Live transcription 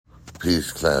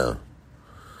Peace, clown.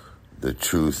 The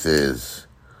truth is,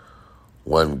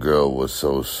 one girl was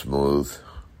so smooth.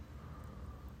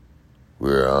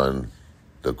 We were on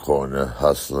the corner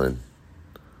hustling.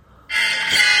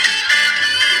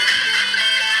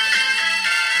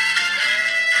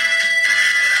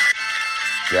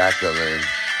 Jacqueline,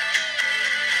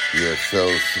 you're so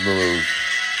smooth.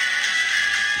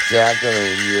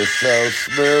 Jacqueline, you're so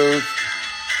smooth.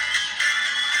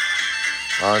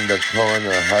 On the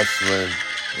corner hustling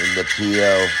in the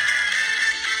PO.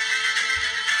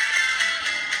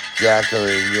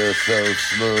 Jacqueline, you're so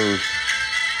smooth.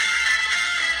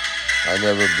 I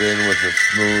never been with a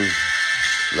smooth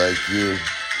like you.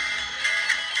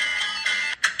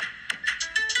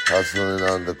 Hustling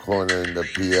on the corner in the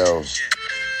PO.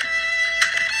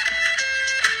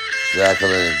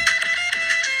 Jacqueline,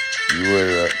 you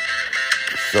were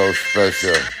so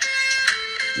special.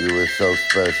 You were so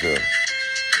special.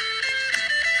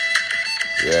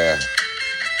 Yeah.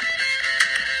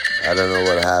 I don't know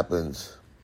what happens.